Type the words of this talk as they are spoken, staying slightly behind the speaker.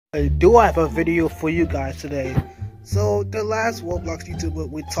I do have a video for you guys today. So the last Roblox YouTuber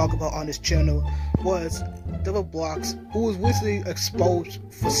we talked about on this channel was Roblox, who was recently exposed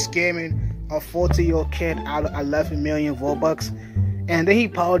for scamming a 14-year-old kid out of 11 million Robux, and then he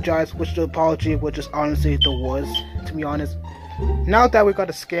apologized, which the apology was just honestly the worst, to be honest. Now that we got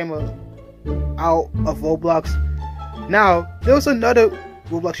a scammer out of Roblox, now there's another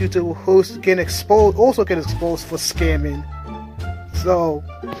Roblox YouTuber who's getting exposed, for scamming. So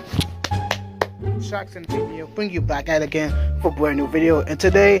Itsjack and video bring you back at it again for a brand new video, and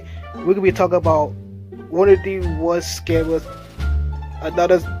today we're gonna be talking about one of the worst scammers.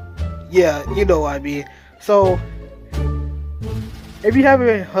 You know what I mean. So if you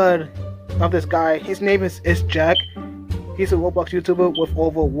haven't heard of this guy, his name is Itsjack. He's a Roblox YouTuber with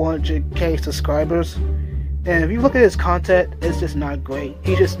over 100k subscribers, and if you look at his content, it's just not great.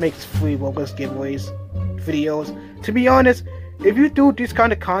 He just makes free Roblox giveaways videos. To be honest, if you do this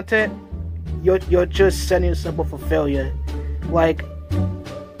kind of content, you're just setting yourself up for failure. Like,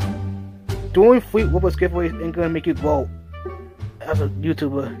 doing free Roblox giveaways ain't gonna make you grow as a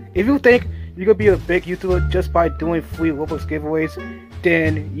YouTuber. If you think you're gonna be a big YouTuber just by doing free Roblox giveaways,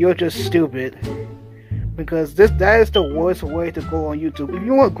 then you're just stupid. Because that is the worst way to go on YouTube. If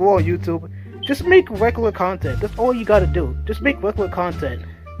you want to grow on YouTube, just make regular content. That's all you gotta do. Just make regular content.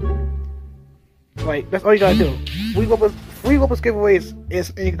 Like, that's all you gotta do. Free Roblox giveaways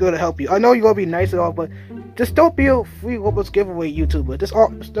ain't gonna help you. I know you're gonna be nice and all, but just don't be a free Roblox giveaway YouTuber.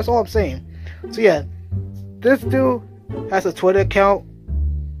 That's all I'm saying. So yeah, this dude has a Twitter account.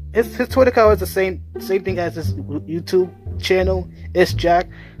 His Twitter account is the same thing as his YouTube channel. Itsjack.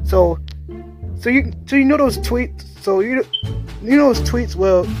 So you know those tweets. So you know those tweets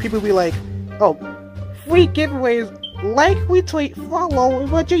where people be like, "Oh, free giveaways, like, retweet, follow,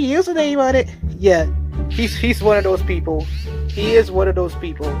 what's your username on it?" Yeah, he's one of those people. He is one of those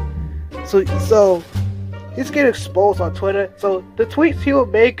people. So he's getting exposed on Twitter. So the tweets he will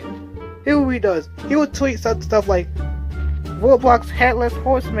make, he will tweet stuff like, "Roblox Headless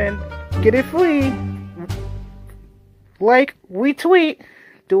Horseman, get it free, like, retweet,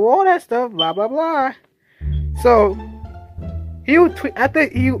 do all that stuff, blah blah blah." So he would tweet after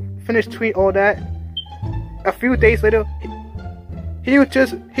he finished tweeting all that. A few days later, he would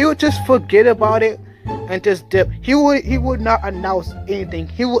just forget about it and just dip. He would not announce anything.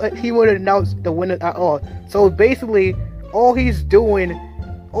 He would announce the winner at all. So basically, all he's doing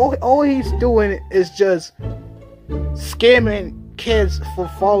is just scamming kids for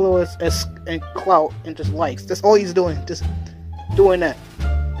followers and clout and just likes. That's all he's doing. Just doing that.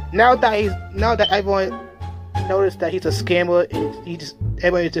 Now that everyone noticed that he's a scammer and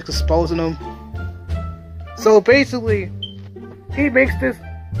everybody's just exposing him. So basically, he makes this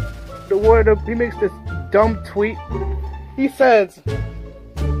dumb tweet. He says,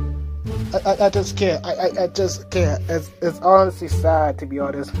 I just can't. I just can't. It's honestly sad, to be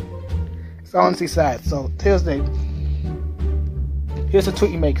honest. It's honestly sad. So here's the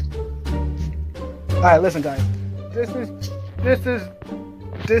tweet he makes. Alright, listen guys.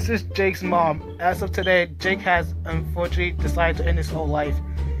 This is Jake's mom. As of today, Jake has unfortunately decided to end his whole life,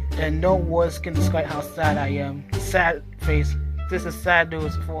 and no words can describe how sad I am. Sad face. This is sad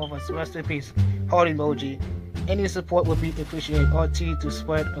news for all of us. Rest in peace. Heart emoji. Any support would be appreciated. RT to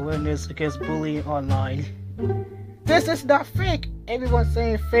spread awareness against bullying online. This is not fake. Everyone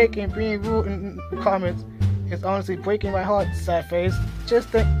saying fake and being rude in comments is honestly breaking my heart. Sad face. Just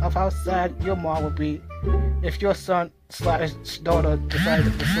think of how sad your mom would be if your son/daughter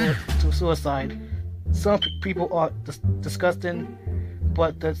decided to suicide. Some people are disgusting,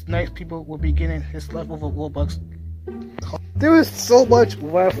 but the nice people will be getting his life over Robux. There is so much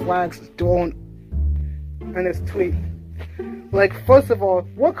red flags thrown in this tweet. Like, first of all,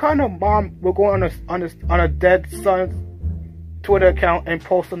 what kind of mom will go on a dead son's Twitter account and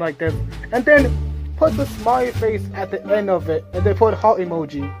post something like this, and then put the smiley face at the end of it, and then put heart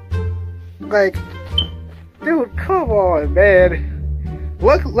emoji? Like, dude, come on, man.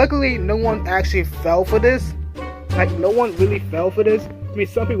 Luckily, no one actually fell for this. Like, no one really fell for this. I mean,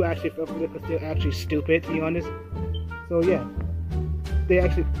 some people actually fell for this because they're actually stupid, to be honest. So yeah, Then,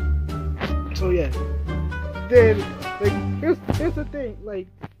 like, here's the thing. Like,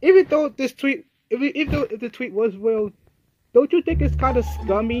 even though this tweet, if the tweet was real, don't you think it's kind of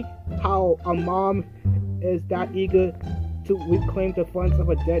scummy how a mom is that eager to reclaim the funds of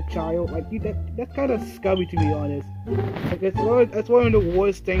a dead child? Like, that's kind of scummy, to be honest. Like, it's one of the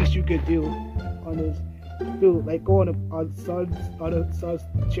worst things you could do on this. Dude, like, go on a son's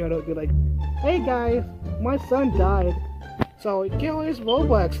channel and be like, "Hey guys, my son died, so give his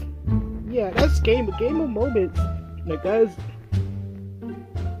Robux." Yeah, that's game of moments. Like,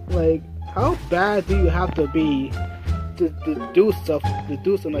 Like, how bad do you have to be to do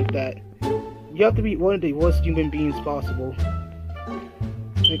something like that? You have to be one of the worst human beings possible.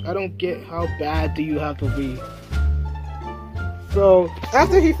 Like, I don't get how bad do you have to be. So,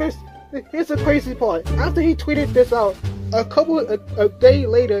 after he first, here's the crazy part. After he tweeted this out, a day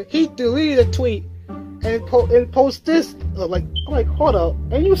later, he deleted a tweet and post this. I'm like, hold up,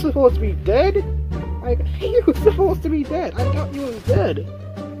 ain't you supposed to be dead? Like, you were supposed to be dead. I thought you was dead.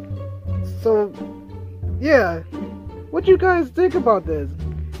 So, yeah. What do you guys think about this?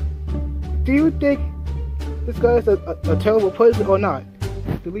 Do you think this guy is a terrible person or not?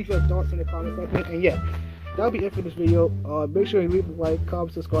 Leave your thoughts in the comment section. And yeah, that'll be it for this video. Make sure you leave a like,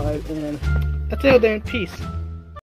 comment, subscribe, and until then, peace.